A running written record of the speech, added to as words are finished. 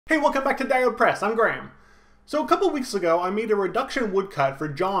Hey, welcome back to Diode Press. I'm Graham. So a couple weeks ago, I made a reduction woodcut for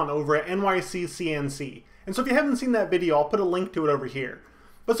John over at NYC CNC. And so if you haven't seen that video, I'll put a link to it over here.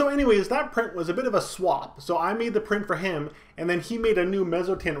 But so anyways, that print was a bit of a swap. So I made the print for him, and then he made a new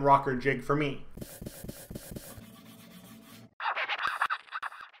Mezzotint rocker jig for me.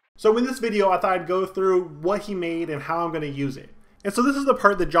 So in this video, I thought I'd go through what he made and how I'm going to use it. And so this is the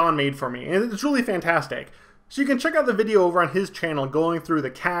part that John made for me, and it's really fantastic. So you can check out the video over on his channel going through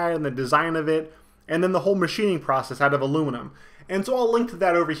the CAD and the design of it, and then the whole machining process out of aluminum. And so I'll link to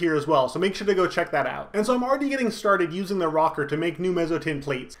that over here as well, so make sure to go check that out. And so I'm already getting started using the rocker to make new Mezzotint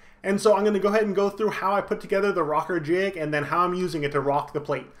plates. And so I'm going to go ahead and go through how I put together the rocker jig and then how I'm using it to rock the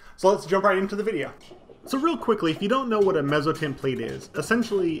plate. So let's jump right into the video. So real quickly, if you don't know what a Mezzotint plate is,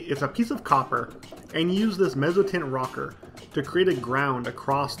 essentially it's a piece of copper, and you use this Mezzotint rocker to create a ground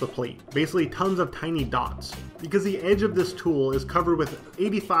across the plate, basically tons of tiny dots, because the edge of this tool is covered with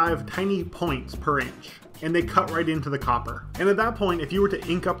 85 tiny points per inch, and they cut right into the copper. And at that point, if you were to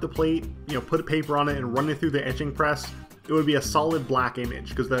ink up the plate, put a paper on it and run it through the etching press, it would be a solid black image,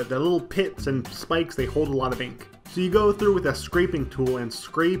 because the little pits and spikes, they hold a lot of ink. So you go through with a scraping tool and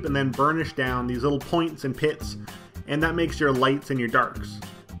scrape and then burnish down these little points and pits, and that makes your lights and your darks.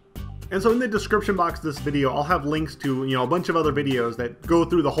 And so in the description box of this video, I'll have links to a bunch of other videos that go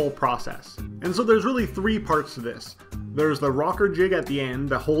through the whole process. And so there's really three parts to this. There's the rocker jig at the end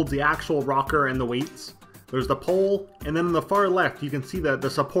that holds the actual rocker and the weights. There's the pole, and then on the far left you can see the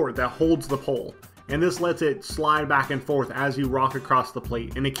support that holds the pole. And this lets it slide back and forth as you rock across the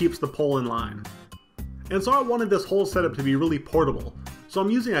plate, and it keeps the pole in line. And so I wanted this whole setup to be really portable. So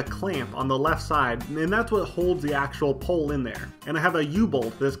I'm using a clamp on the left side, and that's what holds the actual pole in there. And I have a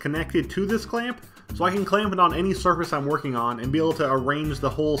U-bolt that's connected to this clamp, so I can clamp it on any surface I'm working on and be able to arrange the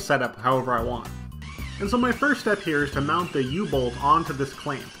whole setup however I want. And so my first step here is to mount the U-bolt onto this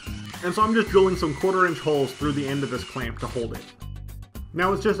clamp. And so I'm just drilling some 1/4-inch holes through the end of this clamp to hold it.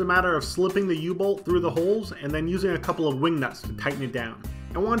 Now it's just a matter of slipping the U-bolt through the holes and then using a couple of wing nuts to tighten it down.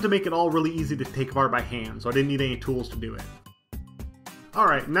 I wanted to make it all really easy to take apart by hand, so I didn't need any tools to do it.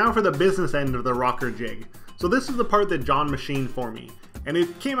 Alright, now for the business end of the rocker jig. So this is the part that John machined for me, and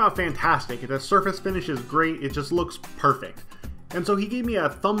it came out fantastic. The surface finish is great, it just looks perfect. And so he gave me a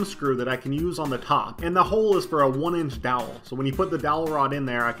thumb screw that I can use on the top, and the hole is for a 1-inch dowel. So when you put the dowel rod in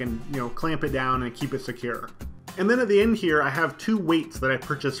there, I can clamp it down and keep it secure. And then at the end here, I have 2 weights that I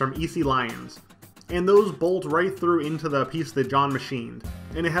purchased from EC Lions. And those bolt right through into the piece that John machined.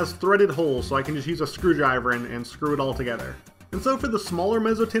 And it has threaded holes, so I can just use a screwdriver and screw it all together. And so for the smaller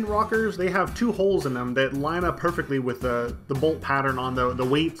Mezzotint rockers, they have 2 holes in them that line up perfectly with the bolt pattern on the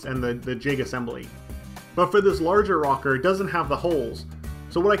weights and the jig assembly. But for this larger rocker, it doesn't have the holes.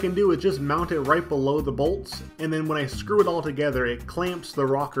 So what I can do is just mount it right below the bolts, and then when I screw it all together, it clamps the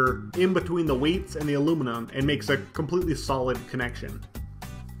rocker in between the weights and the aluminum and makes a completely solid connection.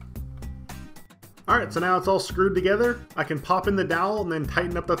 Alright, so now it's all screwed together. I can pop in the dowel and then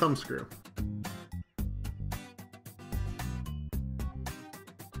tighten up the thumb screw.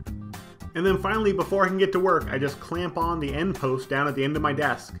 And then finally, before I can get to work, I just clamp on the end post down at the end of my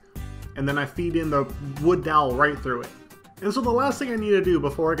desk, and then I feed in the wood dowel right through it. And so the last thing I need to do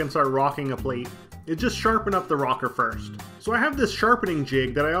before I can start rocking a plate is just sharpen up the rocker first. So I have this sharpening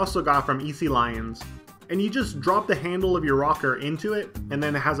jig that I also got from EC Lions, and you just drop the handle of your rocker into it, and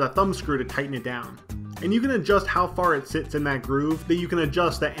then it has a thumb screw to tighten it down. And you can adjust how far it sits in that groove, that you can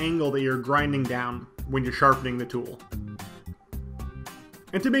adjust the angle that you're grinding down when you're sharpening the tool.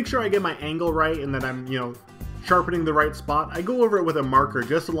 And to make sure I get my angle right and that I'm, sharpening the right spot, I go over it with a marker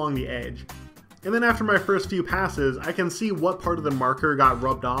just along the edge. And then after my first few passes, I can see what part of the marker got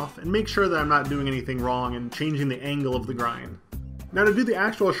rubbed off and make sure that I'm not doing anything wrong and changing the angle of the grind. Now to do the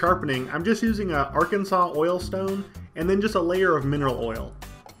actual sharpening, I'm just using a Arkansas oil stone and then just a layer of mineral oil.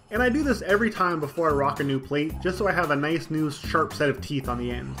 And I do this every time before I rock a new plate, just so I have a nice new sharp set of teeth on the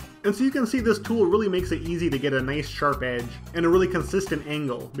end. And so you can see this tool really makes it easy to get a nice sharp edge and a really consistent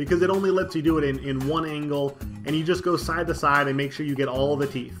angle, because it only lets you do it in one angle, and you just go side to side and make sure you get all of the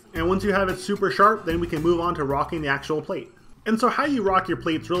teeth. And once you have it super sharp, then we can move on to rocking the actual plate. And so how you rock your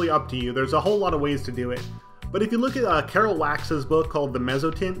plate's really up to you. There's a whole lot of ways to do it. But if you look at Carol Wax's book called The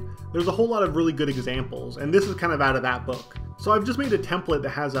Mezzotint, there's a whole lot of really good examples, and this is kind of out of that book. So I've just made a template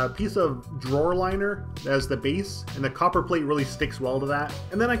that has a piece of drawer liner as the base, and the copper plate really sticks well to that.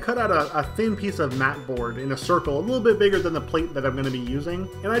 And then I cut out a thin piece of mat board in a circle, a little bit bigger than the plate that I'm going to be using,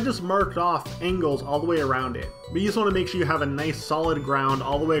 and I just marked off angles all the way around it. But you just want to make sure you have a nice solid ground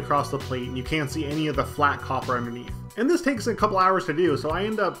all the way across the plate, and you can't see any of the flat copper underneath. And this takes a couple hours to do, so I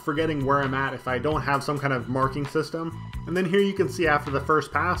end up forgetting where I'm at if I don't have some kind of marking system. And then here you can see after the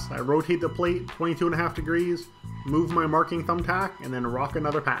first pass, I rotate the plate 22.5 degrees, move my marking thumbtack, and then rock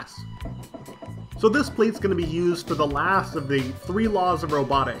another pass. So this plate's going to be used for the last of the 3 laws of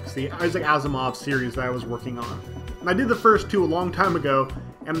robotics, the Isaac Asimov series that I was working on. And I did the first 2 a long time ago,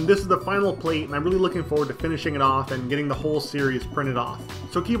 and this is the final plate, and I'm really looking forward to finishing it off and getting the whole series printed off.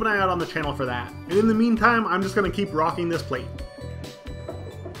 So keep an eye out on the channel for that. And in the meantime, I'm just going to keep rocking this plate.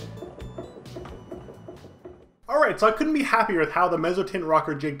 Alright, so I couldn't be happier with how the Mezzotint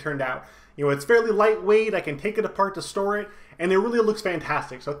rocker jig turned out. You know, it's fairly lightweight, I can take it apart to store it, and it really looks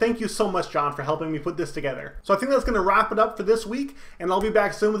fantastic. So thank you so much, John, for helping me put this together. So I think that's going to wrap it up for this week, and I'll be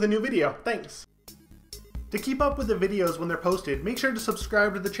back soon with a new video. Thanks! To keep up with the videos when they're posted, make sure to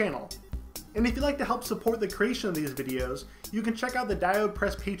subscribe to the channel. And if you'd like to help support the creation of these videos, you can check out the Diode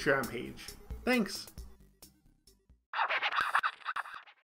Press Patreon page. Thanks!